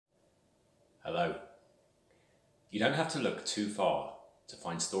Hello. You don't have to look too far to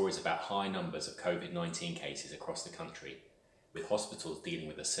find stories about high numbers of COVID-19 cases across the country, with hospitals dealing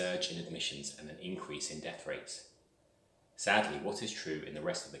with a surge in admissions and an increase in death rates. Sadly, what is true in the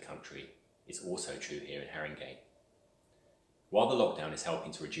rest of the country is also true here in Haringey. While the lockdown is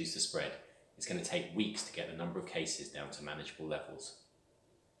helping to reduce the spread, it's going to take weeks to get the number of cases down to manageable levels.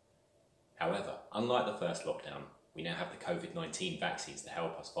 However, unlike the first lockdown, we now have the COVID-19 vaccines to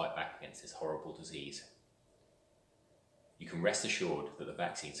help us fight back against this horrible disease. You can rest assured that the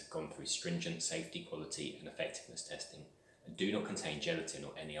vaccines have gone through stringent safety, quality and effectiveness testing and do not contain gelatin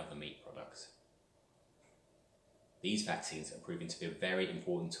or any other meat products. These vaccines are proving to be a very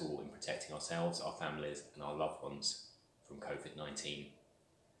important tool in protecting ourselves, our families and our loved ones from COVID-19.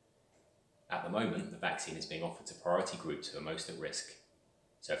 At the moment, the vaccine is being offered to priority groups who are most at risk.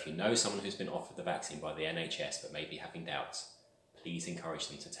 So if you know someone who's been offered the vaccine by the NHS but may be having doubts, please encourage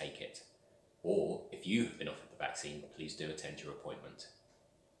them to take it. Or if you have been offered the vaccine, please do attend your appointment.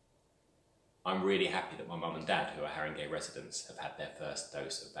 I'm really happy that my mum and dad, who are Haringey residents, have had their first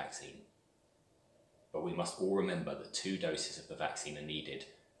dose of vaccine. But we must all remember that 2 doses of the vaccine are needed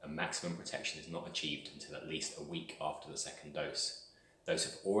and maximum protection is not achieved until at least a week after the second dose. Those who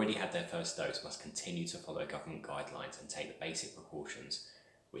have already had their first dose must continue to follow government guidelines and take the basic precautions,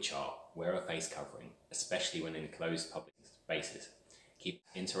 which are wear a face covering, especially when in closed public spaces, keep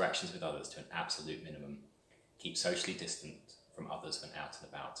interactions with others to an absolute minimum, keep socially distant from others when out and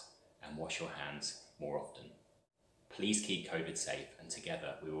about, and wash your hands more often. Please keep COVID safe, and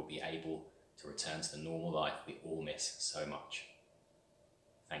together we will be able to return to the normal life we all miss so much.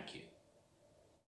 Thank you.